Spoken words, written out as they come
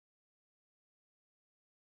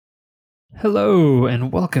Hello,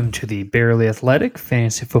 and welcome to the Barely Athletic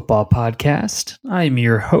Fantasy Football Podcast. I'm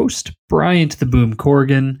your host, Bryant the Boom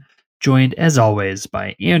Corrigan, joined as always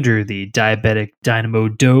by Andrew the Diabetic Dynamo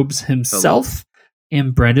Dobes himself,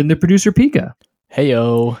 and Brendan the Producer Pika.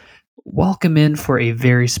 Heyo. Welcome in for a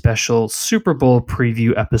very special Super Bowl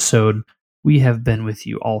preview episode. We have been with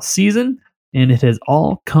you all season, and it has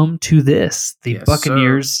all come to this. The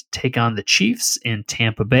Buccaneers take on the Chiefs in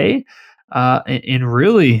Tampa Bay, and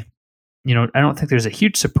really, I don't think there's a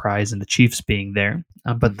huge surprise in the Chiefs being there,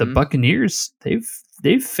 but the Buccaneers,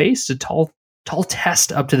 they've faced a tall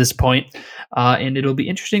test up to this point, and it'll be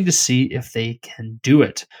interesting to see if they can do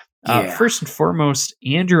it. First and foremost,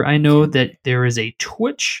 Andrew, I know that there is a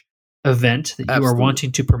Twitch event that you are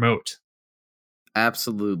wanting to promote.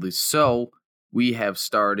 Absolutely. So we have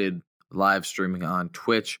started live streaming on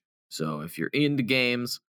Twitch. So if you're into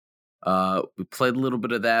games, we played a little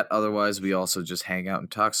bit of that. Otherwise, we also just hang out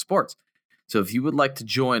and talk sports. So if you would like to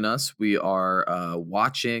join us, we are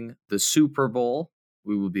watching the Super Bowl.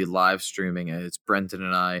 We will be live streaming it. It's Brendan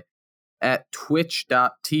and I at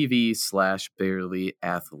twitch.tv/Barely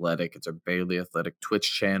Athletic. It's our Barely Athletic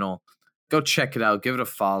Twitch channel. Go check it out. Give it a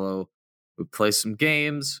follow. We play some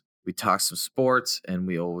games. We talk some sports, and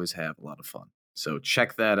we always have a lot of fun. So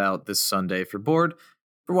check that out this Sunday. If you're bored,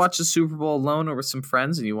 or watch the Super Bowl alone or with some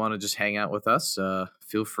friends, and you want to just hang out with us,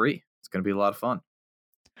 feel free. It's going to be a lot of fun.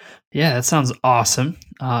 Yeah, that sounds awesome.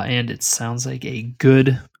 And it sounds like a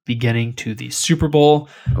good beginning to the Super Bowl.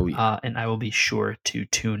 Oh, yeah. And I will be sure to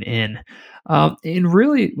tune in. And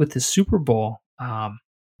really, with the Super Bowl, I'm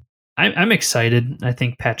excited. I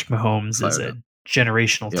think Patrick Mahomes is a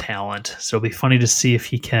generational talent. So it'll be funny to see if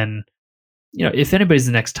he can, if anybody's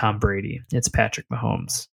the next Tom Brady, it's Patrick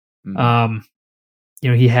Mahomes. Mm-hmm.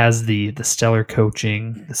 He has the stellar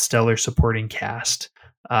coaching, the stellar supporting cast,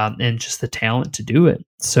 and just the talent to do it.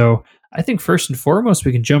 So I think first and foremost,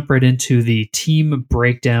 we can jump right into the team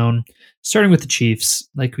breakdown, starting with the Chiefs.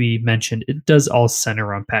 Like we mentioned, it does all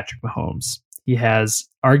center on Patrick Mahomes. He has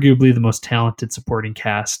arguably the most talented supporting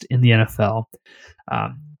cast in the NFL.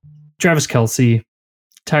 Travis Kelce,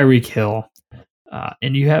 Tyreek Hill,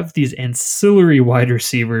 and you have these ancillary wide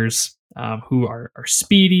receivers who are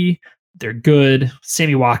speedy. They're good.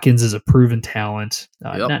 Sammy Watkins is a proven talent,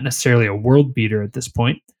 not necessarily a world beater at this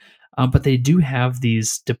point, but they do have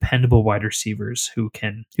these dependable wide receivers who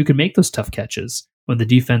can make those tough catches when the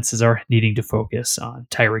defenses are needing to focus on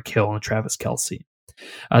Tyreek Hill and Travis Kelce.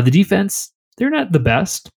 The defense, they're not the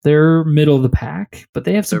best. They're middle of the pack, but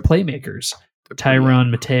they have some playmakers.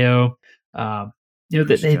 Tyrann Mateo,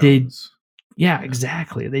 Yeah,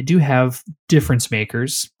 exactly. They do have difference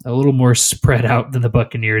makers, a little more spread out than the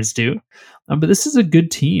Buccaneers do. But this is a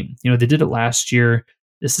good team. They did it last year.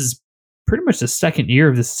 This is pretty much the second year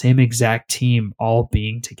of the same exact team all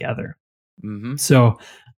being together. Mm-hmm. So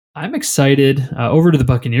I'm excited. Over to the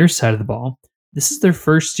Buccaneers side of the ball. This is their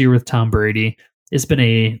first year with Tom Brady. It's been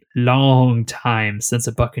a long time since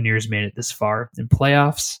the Buccaneers made it this far in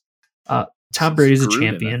playoffs. Tom Brady's a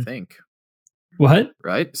champion. I think. What?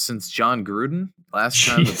 Right? Since John Gruden, last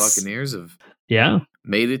time the Buccaneers have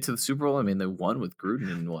made it to the Super Bowl. I mean, they won with Gruden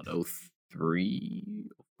in, 2003?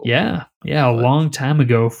 Yeah, a long time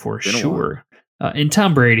ago for sure. And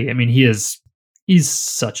Tom Brady, I mean, he's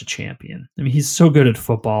such a champion. I mean, he's so good at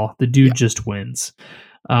football. The dude just wins.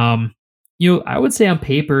 I would say on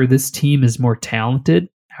paper, this team is more talented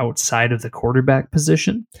outside of the quarterback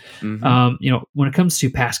position. Mm-hmm. When it comes to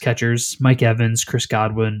pass catchers, Mike Evans, Chris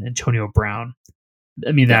Godwin, Antonio Brown,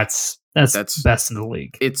 I mean, that's best in the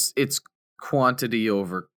league. It's quantity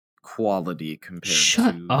over quality compared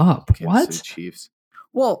Shut to up. Kansas What? City Chiefs.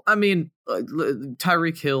 Well, I mean,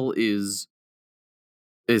 Tyreek Hill is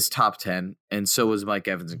top 10, and so is Mike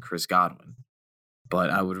Evans and Chris Godwin. But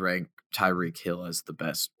I would rank Tyreek Hill as the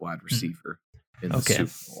best wide receiver in the Super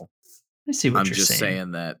Bowl. I see what you're saying. I'm just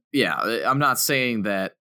saying that. Yeah, I'm not saying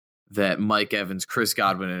that Mike Evans, Chris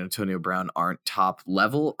Godwin, and Antonio Brown aren't top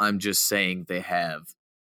level. I'm just saying they have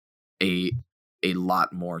a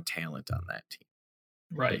lot more talent on that team.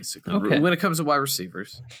 Right. Basically. Okay. When it comes to wide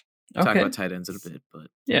receivers. Talk about tight ends in a bit, but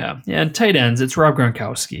yeah, and tight ends, it's Rob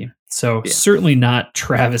Gronkowski. So certainly not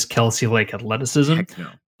Travis Kelce like athleticism. Heck no.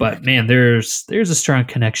 But man, there's a strong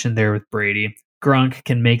connection there with Brady. Gronk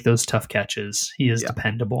can make those tough catches. He is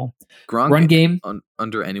dependable. Gronk run game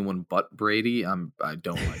under anyone but Brady, I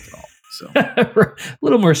don't like it all. So a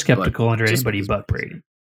little more skeptical under anybody but Brady.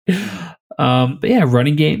 But yeah,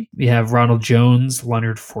 running game. We have Ronald Jones,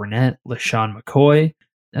 Leonard Fournette, LaShawn McCoy.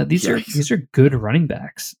 These are good running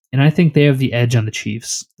backs, and I think they have the edge on the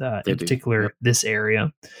Chiefs, in particular this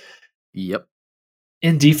area. Yep.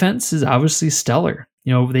 And defense is obviously stellar.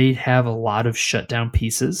 They have a lot of shutdown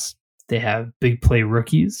pieces. They have big play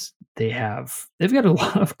rookies. They've got a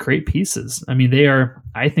lot of great pieces. I mean, they are,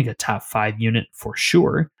 I think, a top 5 unit for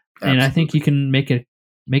sure. Absolutely. And I think you can make a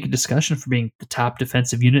discussion for being the top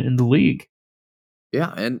defensive unit in the league.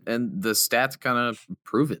 Yeah, and the stats kind of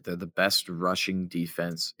prove it. They're the best rushing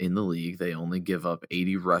defense in the league. They only give up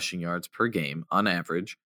 80 rushing yards per game on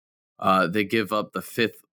average. They give up the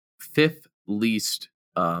fifth least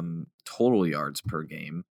total yards per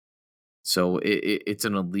game. So it's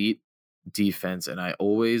an elite defense. And I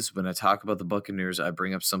always, when I talk about the Buccaneers, I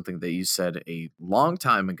bring up something that you said a long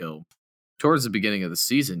time ago. Towards the beginning of the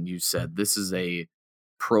season, you said this is a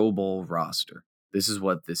Pro Bowl roster. This is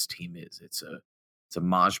what this team is. It's a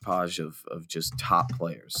modge podge of just top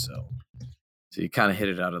players. So you kind of hit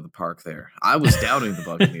it out of the park there. I was doubting the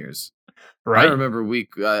Buccaneers. Right. I remember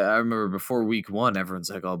before week 1, everyone's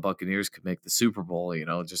like, "Oh, Buccaneers could make the Super Bowl." I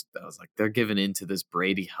was like, they're giving into this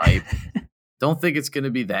Brady hype. Don't think it's going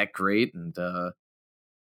to be that great. And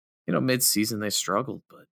mid-season they struggled,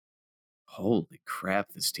 but holy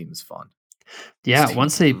crap, this team is fun. Yeah,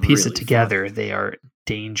 once they piece it together, they are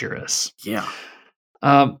dangerous. Yeah.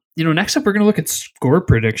 Next up, we're going to look at score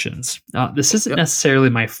predictions. This isn't necessarily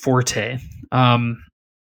my forte. And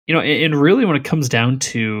really when it comes down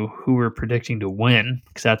to who we're predicting to win,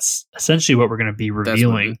 because that's essentially what we're going to be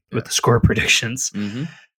revealing with the score predictions. Mm-hmm.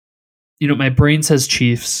 My brain says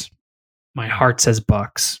Chiefs. My heart says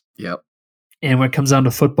Bucks. Yep. And when it comes down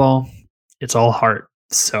to football, it's all heart.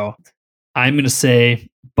 So I'm going to say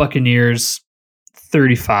Buccaneers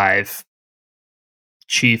 35,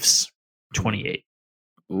 Chiefs 28.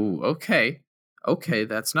 Ooh, okay. Okay,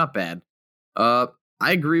 that's not bad. I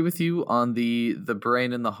agree with you on the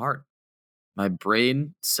brain and the heart. My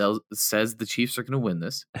brain says the Chiefs are going to win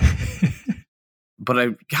this.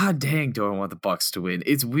 But god dang, do I want the Bucks to win.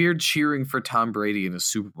 It's weird cheering for Tom Brady in a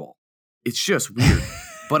Super Bowl. It's just weird.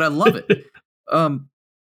 But I love it. I'm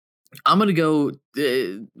going to go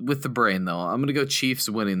with the brain, though. I'm going to go Chiefs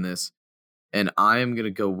winning this. And I am going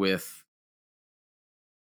to go with...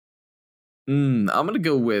 I'm going to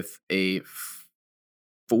go with a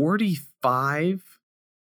 45-32.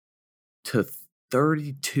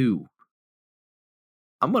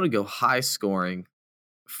 I'm going to go high scoring.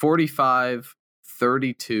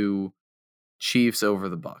 45-32 Chiefs over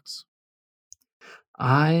the Bucks.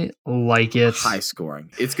 I like it. High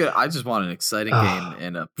scoring. It's good. I just want an exciting game,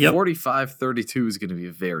 and a 45-32 is going to be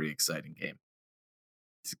a very exciting game.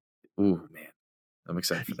 Ooh, man. I'm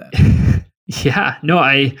excited for that. Yeah, no,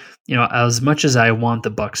 as much as I want the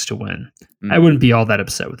Bucks to win, I wouldn't be all that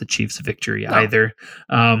upset with the Chiefs' victory either.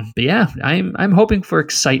 But yeah, I'm hoping for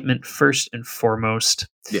excitement first and foremost.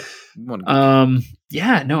 Yeah. I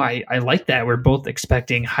like that. We're both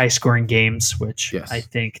expecting high scoring games, which I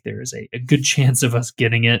think there's a good chance of us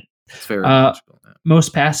getting it. It's very logical.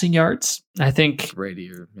 Most passing yards, I think.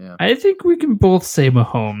 Brady I think we can both say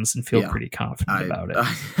Mahomes and feel pretty confident about it.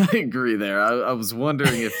 I agree there. I was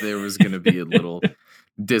wondering if there was going to be a little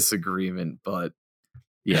disagreement, but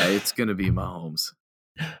yeah, it's going to be Mahomes.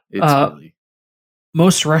 It's really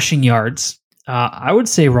most rushing yards. I would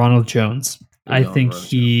say Ronald Jones. I think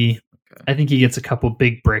he gets a couple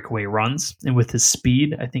big breakaway runs, and with his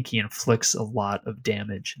speed, I think he inflicts a lot of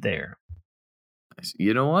damage there.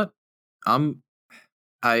 You know what?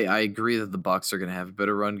 I agree that the Bucs are going to have a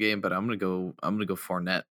better run game, but I'm going to go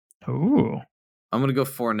Fournette. Ooh. I'm going to go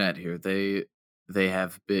Fournette here. They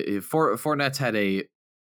have Fournette's had a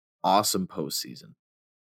awesome postseason.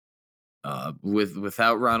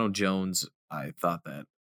 Without Ronald Jones, I thought that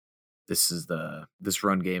this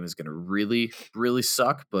run game is going to really, really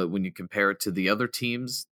suck. But when you compare it to the other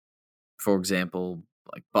teams, for example,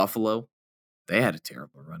 like Buffalo, they had a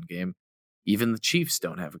terrible run game. Even the Chiefs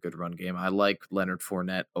don't have a good run game. I like Leonard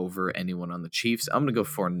Fournette over anyone on the Chiefs. I'm going to go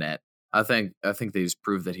Fournette. I think they just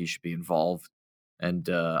proved that he should be involved. And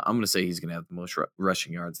I'm going to say he's going to have the most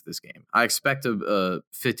rushing yards this game. I expect a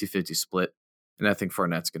 50-50 split, and I think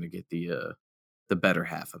Fournette's going to get the better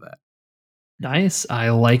half of that. Nice. I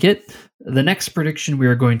like it. The next prediction we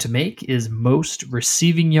are going to make is most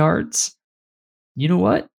receiving yards. You know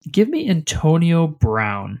what? Give me Antonio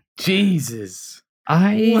Brown. Jesus.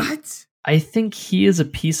 What? I think he is a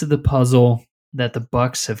piece of the puzzle that the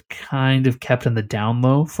Bucs have kind of kept on the down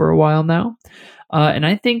low for a while now. And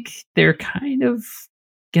I think they're kind of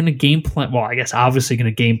going to game plan. Well, I guess obviously going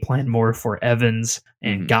to game plan more for Evans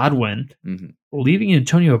and Godwin, leaving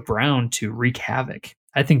Antonio Brown to wreak havoc.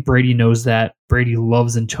 I think Brady knows that. Brady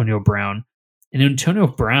loves Antonio Brown. And Antonio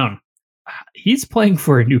Brown, he's playing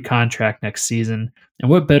for a new contract next season.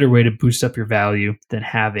 And what better way to boost up your value than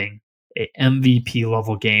having an MVP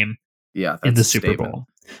level game Yeah, in the that's a Super statement. Bowl.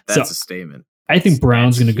 So That's a statement. I think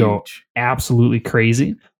Brown's going to go huge. absolutely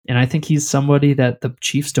crazy. And I think he's somebody that the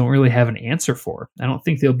Chiefs don't really have an answer for. I don't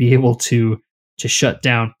think they'll be able to shut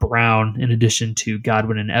down Brown in addition to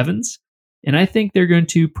Godwin and Evans. And I think they're going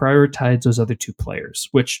to prioritize those other two players,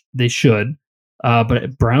 which they should.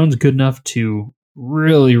 But Brown's good enough to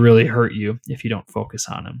really, really hurt you if you don't focus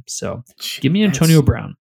on him. So give me Antonio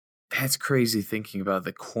Brown. That's crazy thinking about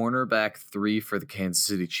the cornerback 3 for the Kansas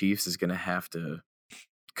City Chiefs is going to have to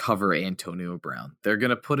cover Antonio Brown. They're going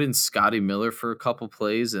to put in Scotty Miller for a couple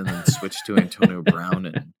plays and then switch to Antonio Brown,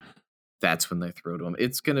 and that's when they throw to him.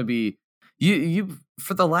 It's going to be you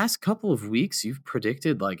for the last couple of weeks you've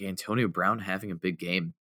predicted like Antonio Brown having a big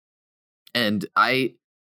game. And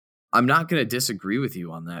I'm not going to disagree with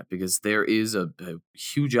you on that because there is a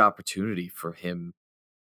huge opportunity for him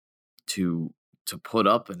to put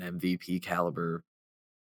up an MVP caliber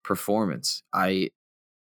performance.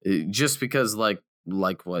 Just because like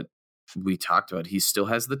what we talked about, he still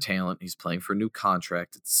has the talent. He's playing for a new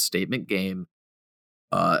contract. It's a statement game.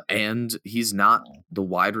 And he's not the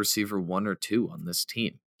wide receiver 1 or 2 on this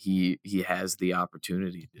team. He has the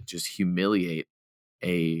opportunity to just humiliate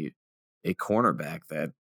a cornerback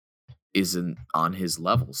that isn't on his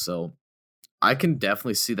level. So I can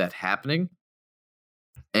definitely see that happening.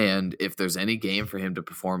 And if there's any game for him to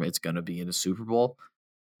perform, it's going to be in a Super Bowl.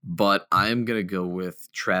 But I'm going to go with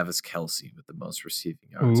Travis Kelce with the most receiving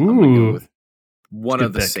yards. I'm going to go with one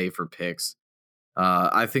of the safer picks.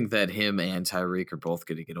 I think that him and Tyreek are both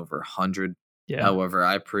going to get over 100. Yeah. However,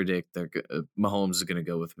 I predict Mahomes is going to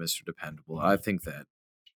go with Mr. Dependable. I think that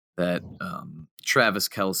Travis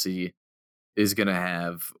Kelce is going to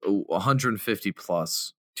have 150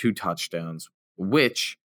 plus, 2 touchdowns,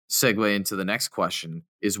 which segue into the next question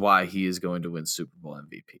is why he is going to win Super Bowl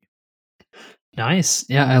MVP. Nice.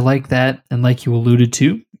 Yeah, I like that. And like you alluded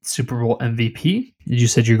to, Super Bowl MVP. You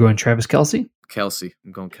said you're going Travis Kelce? Kelce.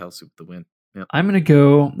 I'm going Kelce with the win. Yep. I'm going to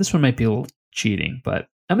go, this one might be a little cheating, but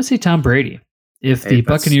I'm going to say Tom Brady. If the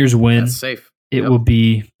Buccaneers win, it will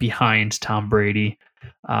be behind Tom Brady.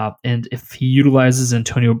 And if he utilizes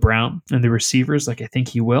Antonio Brown and the receivers, like I think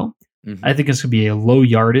he will, I think it's going to be a low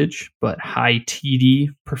yardage but high TD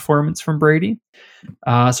performance from Brady.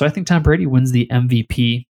 So I think Tom Brady wins the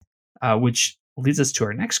MVP, which leads us to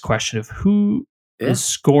our next question of who is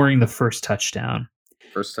scoring the first touchdown.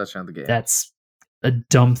 First touchdown of the game. That's a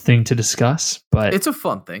dumb thing to discuss, but it's a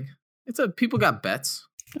fun thing. People got bets.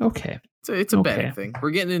 Okay. It's a betting thing.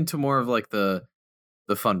 We're getting into more of like the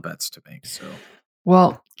fun bets to make. So,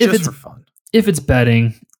 well, just for fun. If it's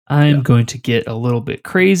betting, I'm going to get a little bit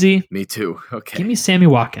crazy. Me too. Okay. Give me Sammy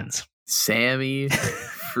Watkins. Sammy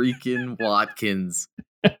freaking Watkins.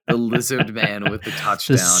 The lizard man with the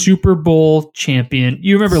touchdown. The Super Bowl champion.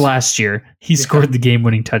 You remember last year, he scored the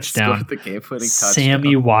game-winning touchdown.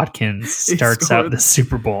 Sammy Watkins starts out the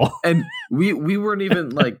Super Bowl. And we weren't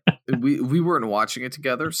even like, we weren't watching it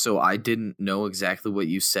together, so I didn't know exactly what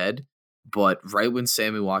you said. But right when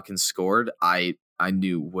Sammy Watkins scored, I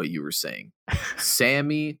knew what you were saying.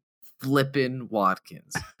 Sammy flippin'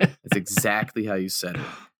 Watkins. That's exactly how you said it.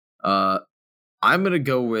 I'm going to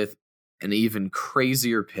go with an even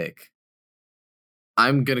crazier pick.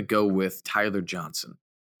 I'm going to go with Tyler Johnson.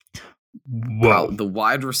 Whoa. The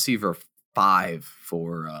wide receiver 5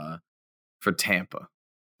 for Tampa.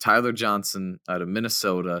 Tyler Johnson out of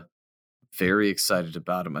Minnesota. Very excited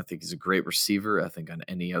about him. I think he's a great receiver. I think on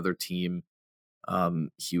any other team,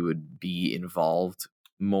 he would be involved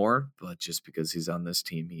more, but just because he's on this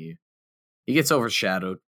team, he gets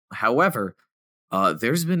overshadowed. However,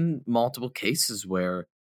 there's been multiple cases where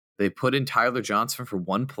they put in Tyler Johnson for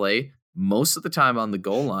one play, most of the time on the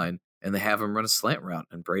goal line, and they have him run a slant route,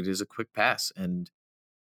 and Brady does a quick pass. And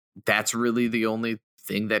that's really the only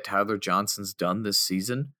thing that Tyler Johnson's done this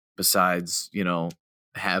season, besides,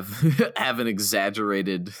 have an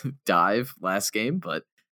exaggerated dive last game, but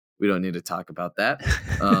we don't need to talk about that.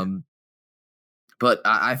 But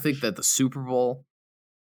I think that the Super Bowl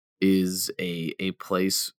is a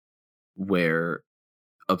place where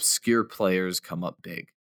obscure players come up big.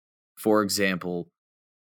 For example,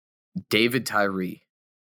 David Tyree,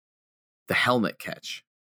 the helmet catch.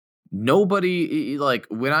 Nobody, like,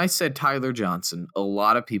 when I said Tyler Johnson, a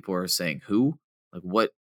lot of people are saying, who? Like,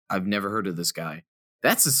 what? I've never heard of this guy.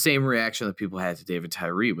 That's the same reaction that people had to David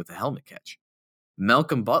Tyree with the helmet catch.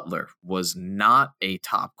 Malcolm Butler was not a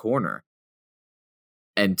top corner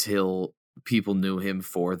until people knew him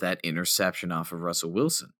for that interception off of Russell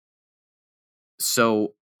Wilson.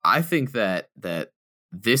 So I think that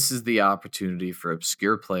this is the opportunity for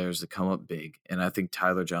obscure players to come up big. And I think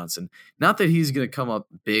Tyler Johnson, not that he's going to come up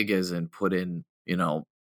big as in put in,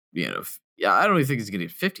 I don't even think he's going to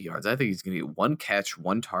get 50 yards. I think he's going to get 1 catch,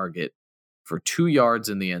 1 target for 2 yards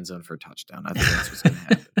in the end zone for a touchdown. I think that's what's going to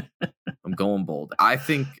happen. I'm going bold. I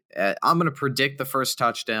think I'm going to predict the first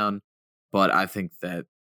touchdown, but I think that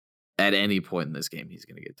at any point in this game, he's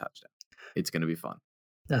going to get a touchdown. It's going to be fun.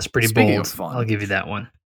 That's pretty Speaking bold. of fun, I'll give you that one.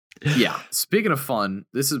 Yeah. Speaking of fun,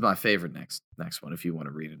 this is my favorite next one, if you want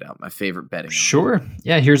to read it out. My favorite betting line. Sure.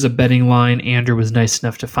 Yeah, here's a betting line Andrew was nice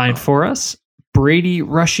enough to find for us. Brady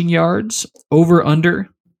rushing yards over under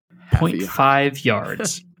 0.5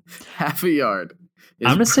 yards. Half a yard.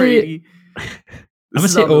 I'm going to say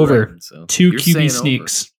over. Record, so 2 QB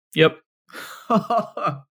sneaks. Over.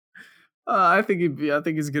 Yep. I think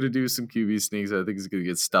he's going to do some QB sneaks. I think he's going to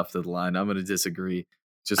get stuffed at the line. I'm going to disagree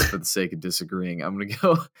just for the sake of disagreeing. I'm going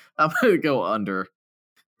to go under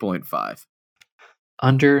 0.5.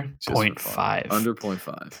 Under 0.5. Under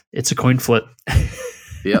 0.5. It's a coin flip.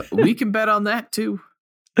 Yeah, we can bet on that too.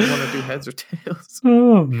 You want to do heads or tails?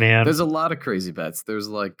 Oh man, there's a lot of crazy bets. There's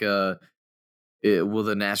like, will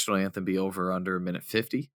the national anthem be over or under a minute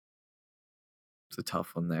 50? It's a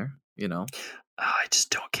tough one there. I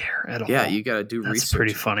just don't care at all. Yeah, you got to do That's research.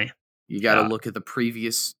 Pretty funny. You got to look at the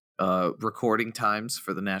previous recording times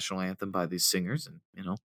for the national anthem by these singers, and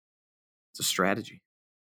it's a strategy.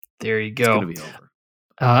 There you go. It's going to be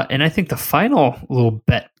over. And I think the final little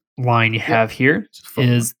bet line you have here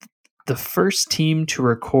is the first team to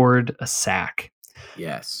record a sack.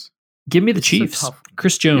 Yes. Give me the Chiefs.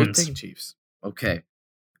 Chris Jones. You're taking Chiefs. Okay.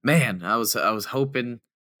 Man, I was hoping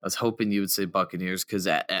you would say Buccaneers, because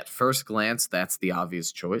at first glance that's the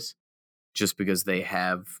obvious choice, just because they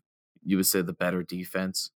have, you would say, the better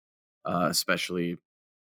defense, especially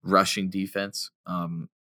rushing defense.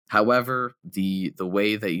 However, the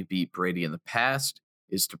way that you beat Brady in the past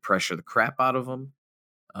is to pressure the crap out of him.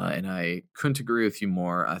 And I couldn't agree with you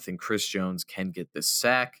more. I think Chris Jones can get this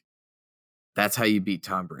sack. That's how you beat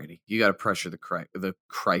Tom Brady. You got to pressure the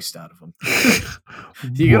Christ out of him.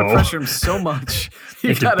 You got to pressure him so much. You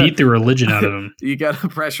have to beat the religion out of him. You got to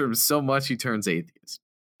pressure him so much he turns atheist.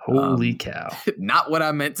 Holy cow. Not what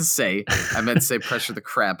I meant to say. I meant to say pressure the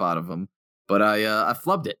crap out of him. But I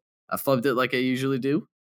flubbed it. I flubbed it like I usually do.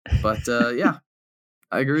 But yeah,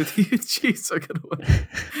 I agree with you. Chiefs are going to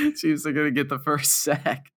win. Chiefs are going to get the first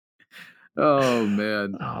sack. Oh,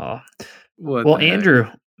 man. Well, Andrew,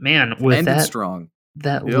 man, with that strong.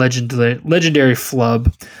 That legendary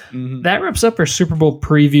flub, that wraps up our Super Bowl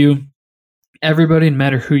preview. Everybody, no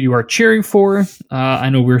matter who you are cheering for, I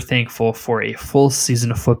know we're thankful for a full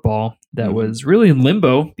season of football that was really in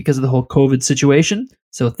limbo because of the whole COVID situation.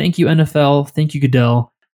 So thank you, NFL. Thank you,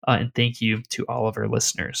 Goodell. And thank you to all of our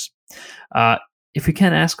listeners. If we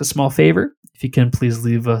can ask a small favor, if you can please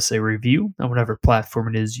leave us a review on whatever platform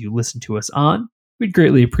it is you listen to us on, we'd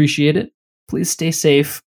greatly appreciate it. Please stay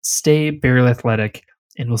safe, stay barely athletic,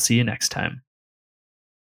 and we'll see you next time.